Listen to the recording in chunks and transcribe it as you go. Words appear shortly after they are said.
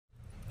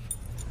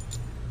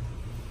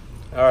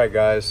All right,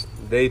 guys,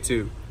 day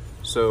 2.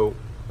 So,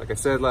 like I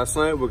said last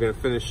night, we're gonna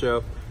finish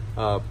up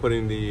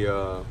putting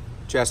the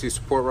chassis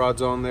support rods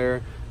on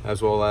there,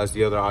 as well as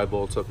the other eye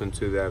bolts up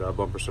into that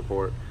bumper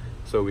support,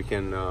 so we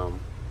can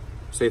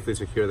safely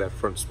secure that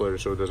front splitter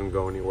so it doesn't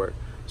go anywhere.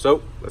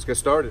 So, let's get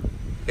started.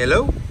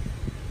 Hello?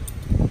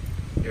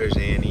 There's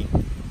Annie.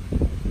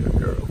 Good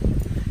girl.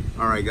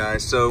 All right,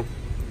 guys, so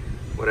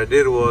what I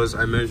did was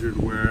I measured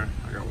where,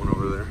 I got one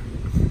over there.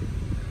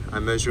 I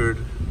measured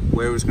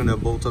where it was gonna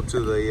bolt up to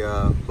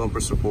the bumper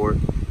support,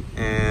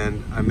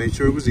 and I made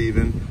sure it was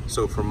even.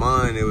 So for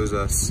mine, it was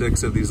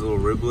 6 of these little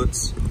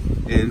riblets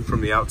in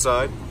from the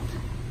outside.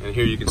 And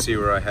here you can see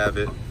where I have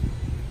it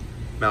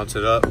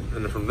mounted up.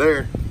 And then from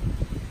there,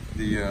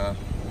 there's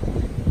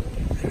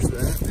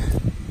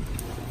that.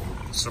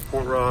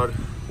 Support rod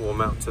will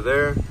mount to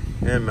there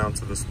and mount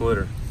to the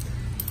splitter.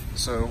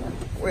 So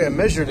the way I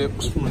measured it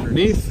was from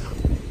underneath.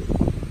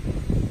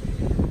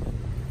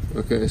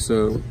 Okay,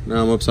 so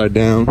now I'm upside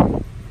down.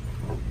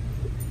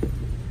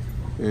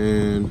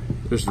 And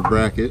there's the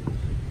bracket.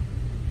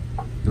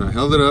 And I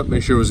held it up,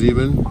 make sure it was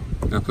even.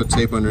 And I put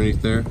tape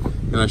underneath there.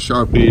 And I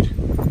Sharpied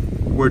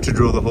where to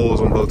drill the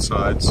holes on both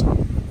sides.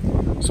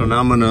 So now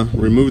I'm gonna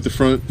remove the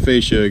front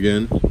fascia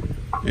again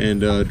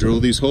and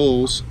drill these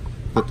holes,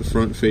 put the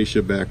front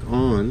fascia back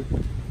on,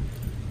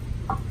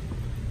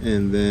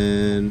 and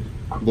then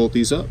bolt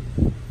these up.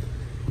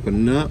 But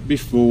not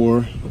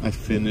before I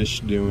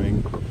finish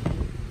doing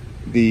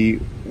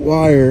the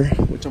wire,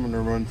 which I'm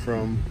gonna run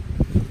from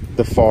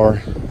the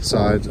far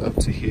sides up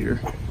to here.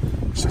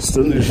 So I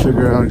still need to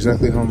figure out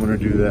exactly how I'm gonna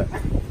do that.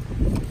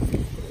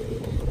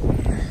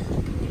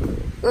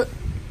 But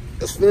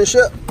let's finish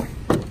up.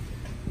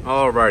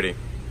 Alrighty,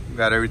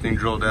 got everything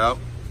drilled out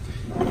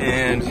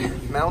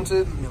and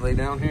mounted. Let me lay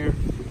down here.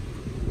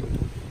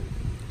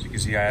 As you can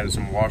see, I added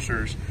some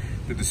washers.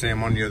 Did the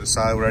same on the other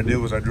side. What I did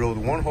was I drilled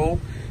one hole,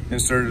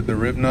 inserted the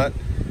rib nut,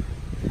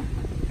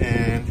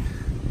 and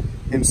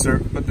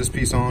put this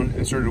piece on,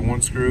 inserted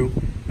one screw,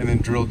 and then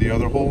drilled the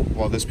other hole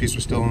while this piece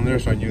was still in there,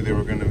 so I knew they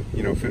were gonna,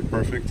 fit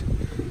perfect.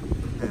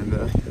 And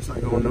it's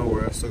not going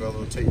nowhere. I still got a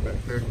little tape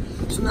back there.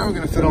 So now we're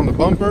gonna fit on the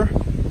bumper,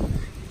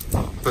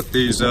 put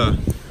these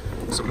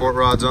support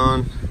rods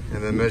on,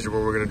 and then measure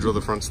where we're gonna drill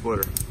the front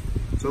splitter.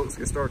 So let's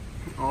get started.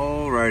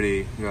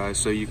 Alrighty, guys.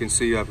 So you can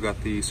see I've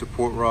got the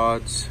support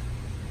rods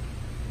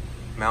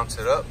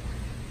mounted up,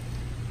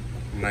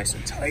 nice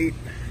and tight.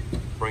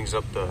 Brings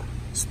up the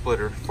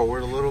splitter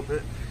forward a little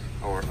bit,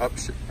 or up,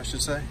 I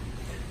should say.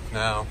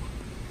 Now,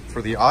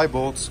 for the eye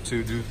bolts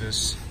to do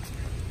this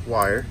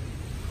wire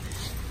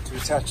to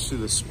attach to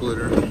the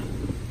splitter, I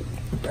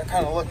got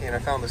kind of lucky and I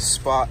found this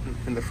spot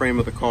in the frame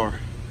of the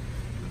car.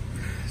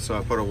 So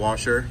I put a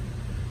washer,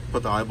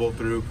 put the eye bolt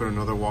through, put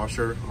another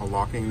washer, a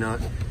locking nut,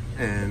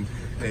 and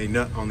a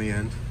nut on the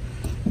end.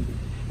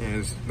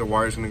 And the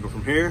wire's gonna go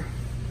from here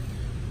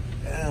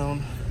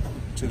down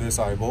to this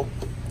eye bolt.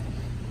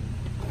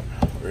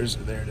 Where is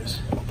it? There it is.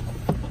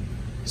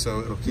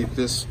 So it'll keep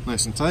this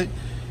nice and tight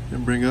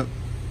and bring up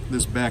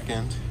this back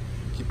end.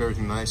 Keep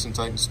everything nice and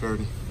tight and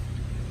sturdy.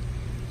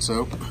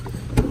 So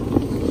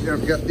here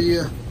I've got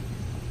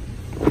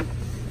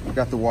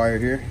the wire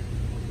here.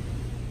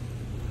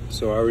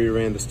 So I already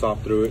ran the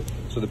stop through it.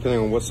 So depending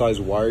on what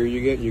size wire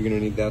you get, you're gonna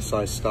need that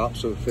size stop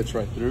so it fits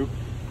right through.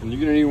 And you're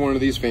gonna need one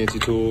of these fancy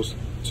tools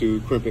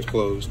to crimp it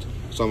closed.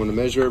 So I'm gonna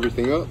measure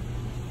everything up,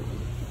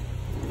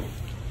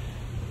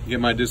 get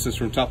my distance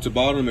from top to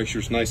bottom, make sure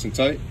it's nice and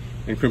tight,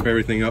 and crimp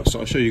everything up. So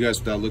I'll show you guys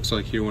what that looks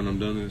like here when I'm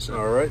done this.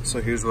 All right,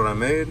 so here's what I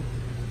made.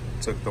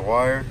 Took the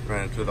wire,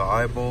 ran it through the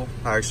eye bolt.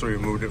 I actually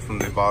removed it from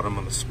the bottom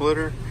of the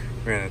splitter,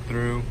 ran it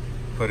through,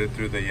 put it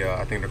through the,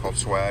 I think they're called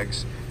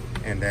swags.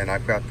 And then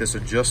I've got this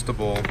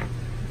adjustable,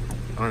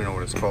 I don't know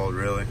what it's called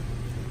really,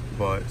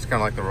 but it's kind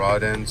of like the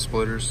rod end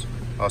splitters,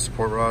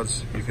 support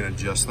rods. You can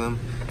adjust them.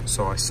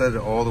 So I set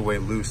it all the way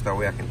loose, that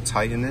way I can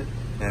tighten it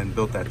and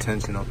build that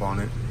tension up on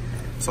it.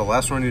 So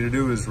last one I need to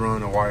do is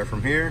run a wire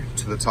from here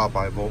to the top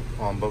eye bolt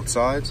on both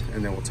sides,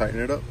 and then we'll tighten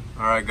it up.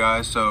 All right,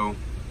 guys, so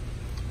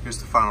here's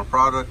the final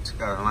product.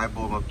 Got an eye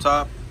bolt up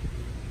top,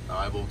 the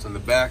eye bolt in the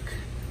back,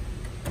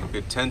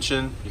 good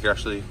tension. You can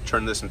actually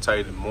turn this and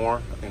tighten it more.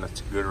 I think that's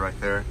good right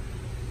there.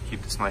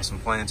 Keep this nice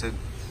and planted.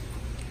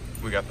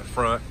 We got the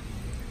front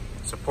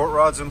support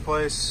rods in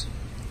place.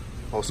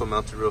 Also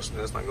mounted real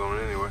smooth, it's not going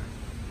anywhere.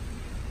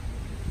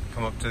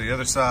 Come up to the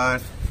other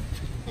side.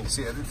 You can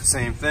see I did the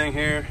same thing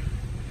here.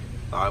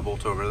 The eye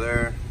bolt over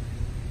there.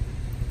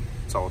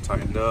 It's all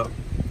tightened up.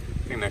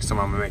 I think next time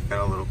I'm gonna make that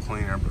a little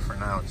cleaner, but for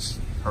now it's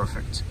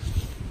perfect.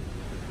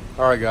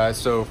 All right, guys,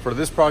 so for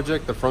this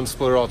project, the front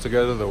splitter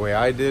altogether, the way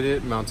I did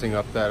it, mounting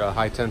up that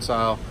high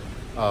tensile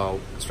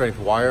strength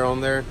wire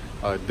on there,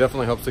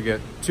 definitely helps to get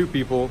 2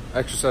 people,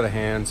 extra set of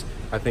hands.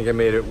 I think it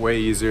made it way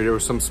easier. There were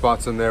some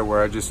spots in there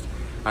where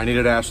I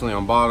needed Ashley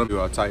on bottom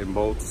to tighten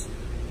bolts.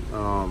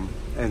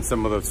 And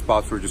some of the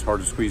spots were just hard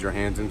to squeeze your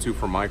hands into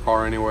for my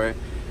car anyway.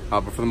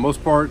 But for the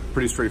most part,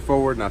 pretty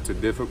straightforward, not too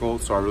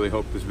difficult. So I really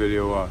hope this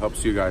video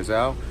helps you guys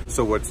out.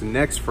 So what's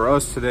next for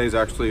us today is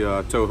actually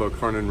a tow hook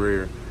front and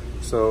rear.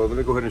 So let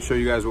me go ahead and show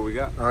you guys what we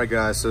got. All right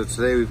guys, so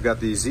today we've got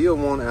the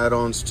Z01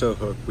 add-ons tow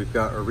hook. We've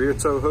got a rear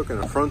tow hook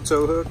and a front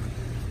tow hook,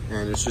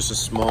 and it's just a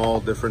small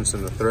difference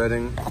in the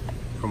threading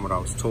from what I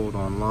was told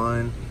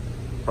online.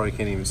 Probably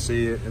can't even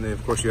see it. And then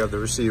of course you have the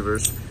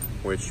receivers,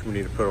 which we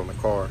need to put on the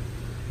car.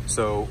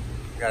 So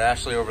got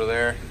Ashley over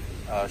there.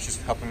 She's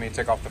helping me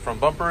take off the front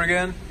bumper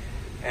again,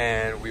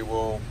 and we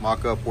will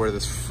mock up where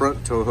this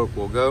front tow hook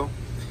will go,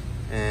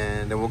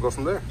 and then we'll go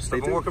from there. So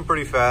I've been working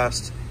pretty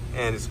fast,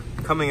 and it's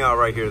coming out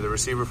right here, the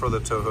receiver for the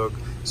tow hook.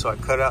 So I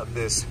cut out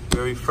this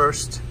very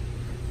first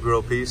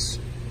grill piece,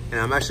 and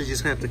I'm actually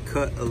just gonna have to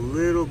cut a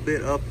little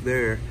bit up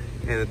there,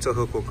 and the tow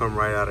hook will come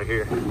right out of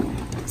here.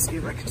 Let's see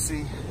if I can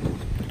see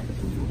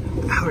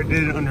how I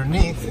did it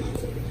underneath,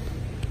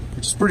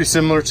 which is pretty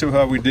similar to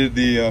how we did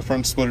the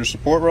front splitter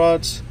support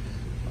rods.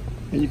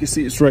 And you can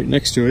see it's right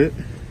next to it.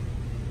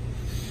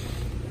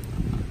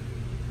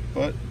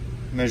 But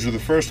measure the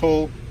first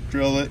hole,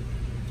 drill it,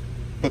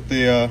 put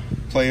the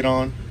plate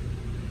on,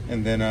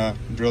 and then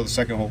drill the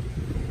second hole.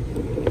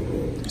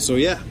 So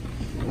yeah,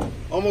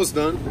 almost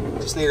done.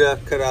 Just need to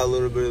cut out a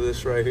little bit of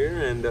this right here,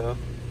 and the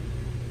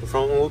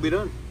front one will be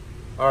done.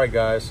 All right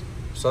guys,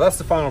 so that's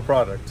the final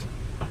product,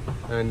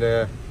 and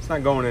it's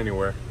not going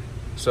anywhere.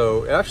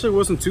 So it actually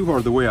wasn't too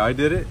hard the way I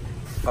did it.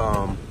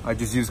 I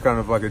just used kind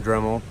of like a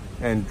Dremel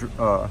and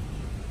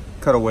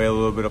cut away a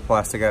little bit of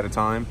plastic at a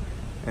time,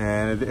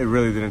 and it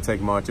really didn't take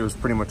much. It was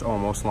pretty much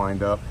almost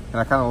lined up, and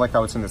I kind of like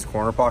how it's in this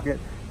corner pocket,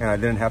 and I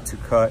didn't have to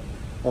cut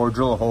or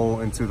drill a hole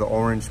into the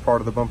orange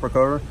part of the bumper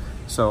cover.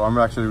 So I'm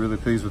actually really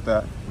pleased with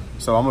that.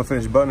 So I'm gonna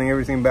finish buttoning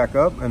everything back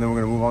up, and then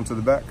we're gonna move on to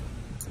the back.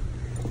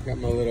 Got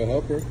my little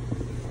helper.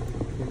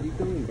 Where you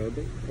going,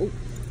 baby? Oh,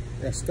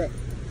 got stuck.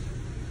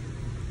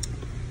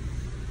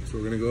 So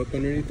we're gonna go up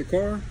underneath the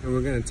car, and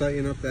we're gonna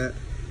tighten up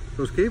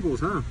those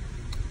cables, huh?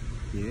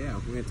 Yeah,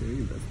 we have to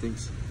do those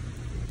things.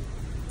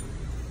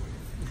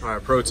 All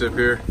right, pro tip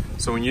here.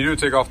 So when you do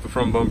take off the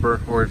front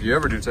bumper, or if you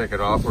ever do take it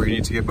off, or you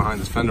need to get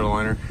behind this fender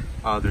liner,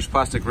 there's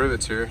plastic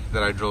rivets here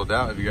that I drilled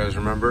out, if you guys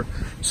remember.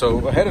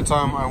 So ahead of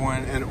time, I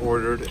went and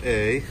ordered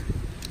a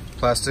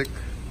plastic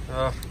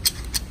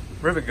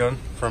rivet gun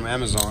from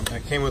Amazon.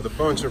 It came with a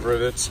bunch of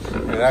rivets,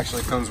 and it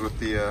actually comes with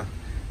the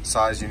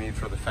size you need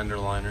for the fender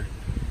liner.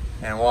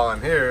 And while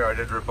I'm here, I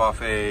did rip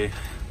off a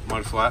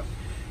mud flap.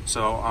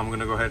 So I'm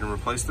gonna go ahead and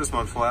replace this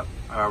mud flap.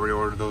 I already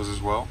ordered those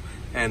as well.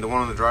 And the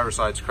one on the driver's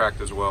side's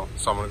cracked as well.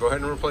 So I'm gonna go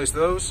ahead and replace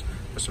those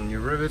with some new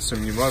rivets,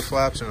 some new mud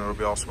flaps, and it'll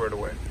be all squared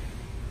away.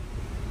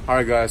 All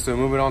right guys, so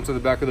moving on to the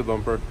back of the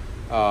bumper.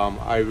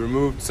 I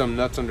removed some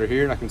nuts under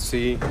here, and I can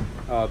see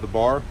the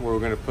bar where we're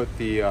gonna put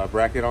the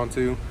bracket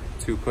onto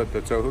to put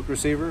the tow hook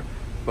receiver.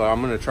 But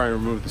I'm gonna try and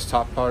remove this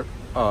top part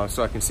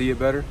so I can see it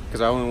better,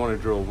 because I only wanna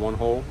drill one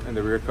hole in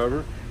the rear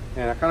cover.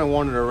 And I kind of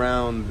want it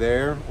around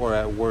there, or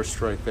at worst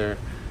right there.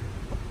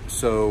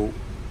 So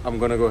I'm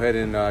gonna go ahead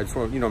and just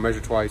want, measure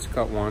twice,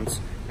 cut once,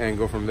 and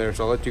go from there.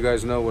 So I'll let you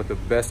guys know what the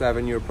best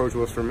avenue approach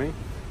was for me,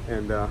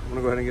 and I'm gonna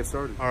go ahead and get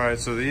started. All right,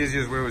 so the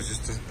easiest way was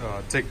just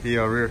to take the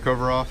rear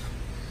cover off.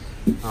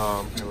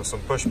 There was some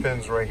push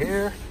pins right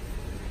here,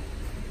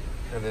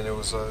 and then it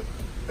was I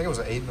think it was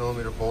an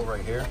 8mm bolt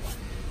right here,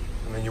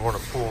 and then you want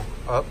to pull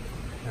up,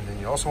 and then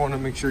you also want to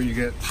make sure you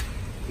get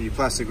the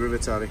plastic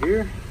rivets out of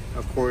here.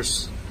 Of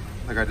course,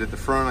 like I did the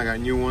front, I got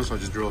new ones, so I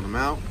just drilled them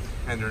out.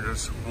 And there's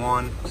just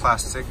one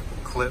plastic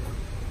clip,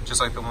 just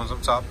like the ones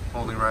up top,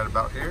 holding right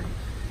about here.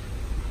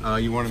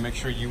 You want to make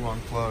sure you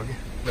unplug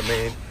the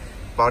main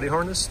body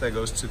harness that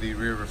goes to the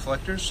rear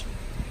reflectors.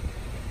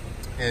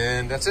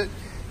 And that's it.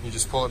 You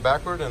just pull it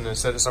backward and then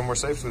set it somewhere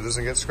safe so it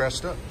doesn't get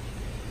scratched up.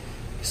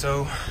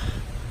 So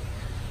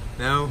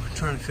now I'm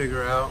trying to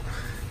figure out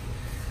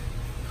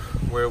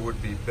where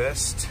would be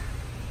best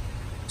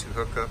to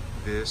hook up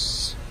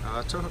this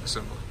tow hook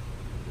assembly.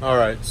 All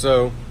right,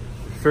 so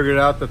figured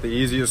out that the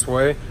easiest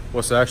way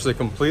was to actually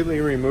completely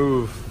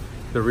remove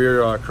the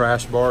rear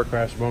crash bar,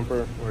 crash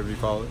bumper, whatever you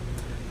call it.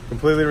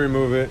 Completely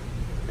remove it,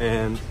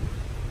 and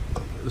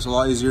it's a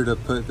lot easier to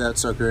put that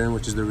sucker in,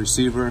 which is the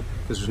receiver,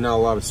 because there's not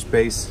a lot of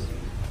space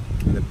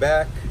in the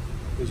back,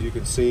 as you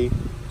can see,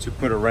 to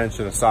put a wrench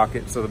in a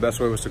socket. So the best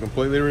way was to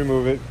completely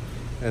remove it,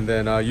 and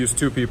then use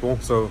two people.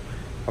 So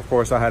of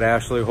course I had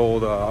Ashley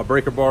hold a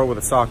breaker bar with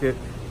a socket,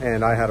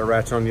 and I had a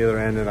ratchet on the other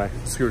end, and I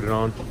screwed it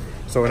on.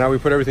 So now we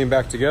put everything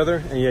back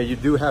together, and yeah, you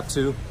do have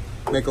to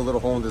make a little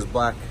hole in this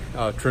black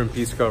trim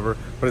piece cover,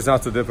 but it's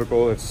not so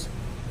difficult. It's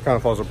kind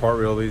of falls apart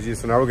real easy.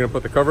 So now we're gonna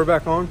put the cover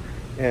back on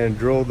and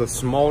drill the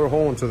smaller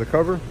hole into the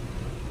cover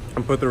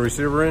and put the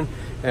receiver in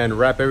and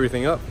wrap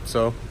everything up.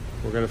 So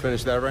we're gonna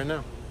finish that right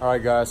now. All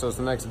right guys, so it's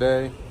the next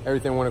day.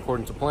 Everything went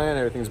according to plan.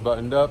 Everything's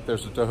buttoned up.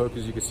 There's the tow hook,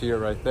 as you can see it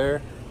right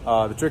there.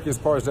 The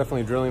trickiest part is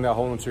definitely drilling that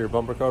hole into your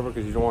bumper cover,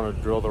 because you don't want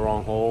to drill the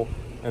wrong hole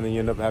and then you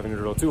end up having to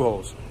drill two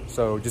holes.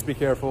 So just be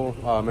careful,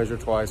 measure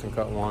twice and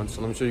cut once.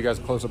 So let me show you guys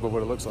a close up of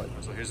what it looks like.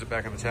 So here's the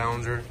back of the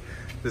Challenger.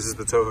 This is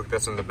the tow hook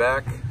that's in the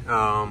back.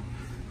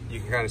 You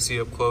can kind of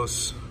see up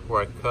close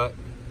where I cut.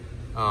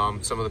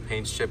 Some of the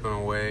paint's chipping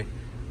away,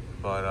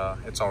 but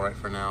it's all right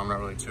for now. I'm not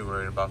really too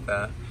worried about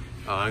that.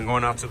 And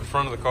going out to the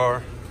front of the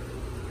car,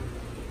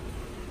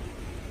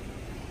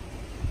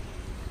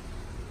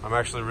 I'm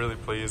actually really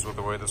pleased with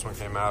the way this one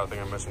came out. I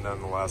think I mentioned that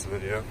in the last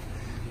video.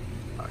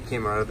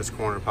 Came out of this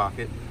corner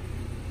pocket.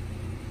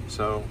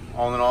 So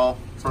all in all,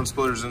 front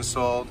splitter's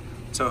installed,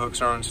 tow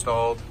hooks are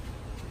installed.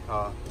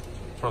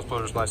 Front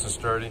splitter's nice and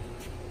sturdy.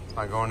 It's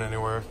not going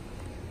anywhere.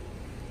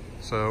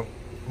 So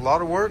a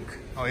lot of work.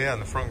 Oh yeah,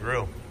 and the front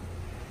grille.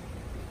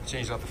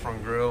 Changed out the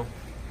front grille.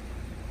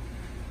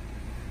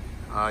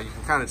 You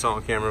can kind of tell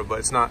on camera, but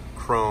it's not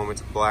chrome,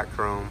 it's black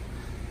chrome.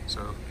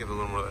 So give it a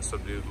little more of that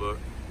subdued look.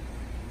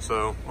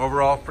 So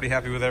overall, pretty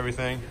happy with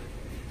everything.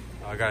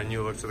 I got a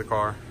new look to the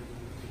car.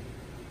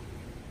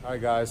 All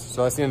right guys,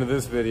 so that's the end of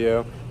this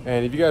video.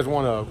 And if you guys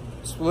want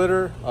a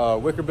splitter,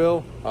 wicker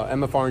bill,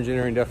 MFR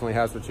Engineering definitely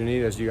has what you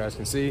need. As you guys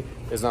can see,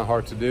 it's not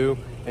hard to do.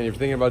 And if you're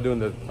thinking about doing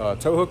the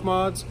tow hook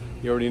mods,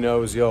 you already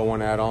know ZL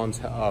 1 add-ons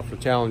for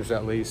challengers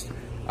at least.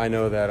 I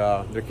know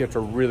that their kits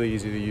are really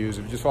easy to use.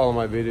 If you just follow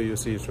my video, you'll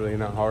see it's really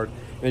not hard.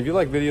 And if you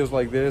like videos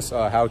like this,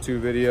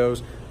 how-to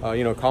videos,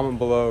 you know, comment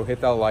below,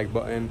 hit that like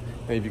button,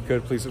 and if you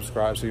could, please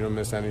subscribe so you don't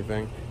miss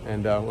anything.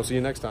 And we'll see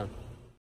you next time.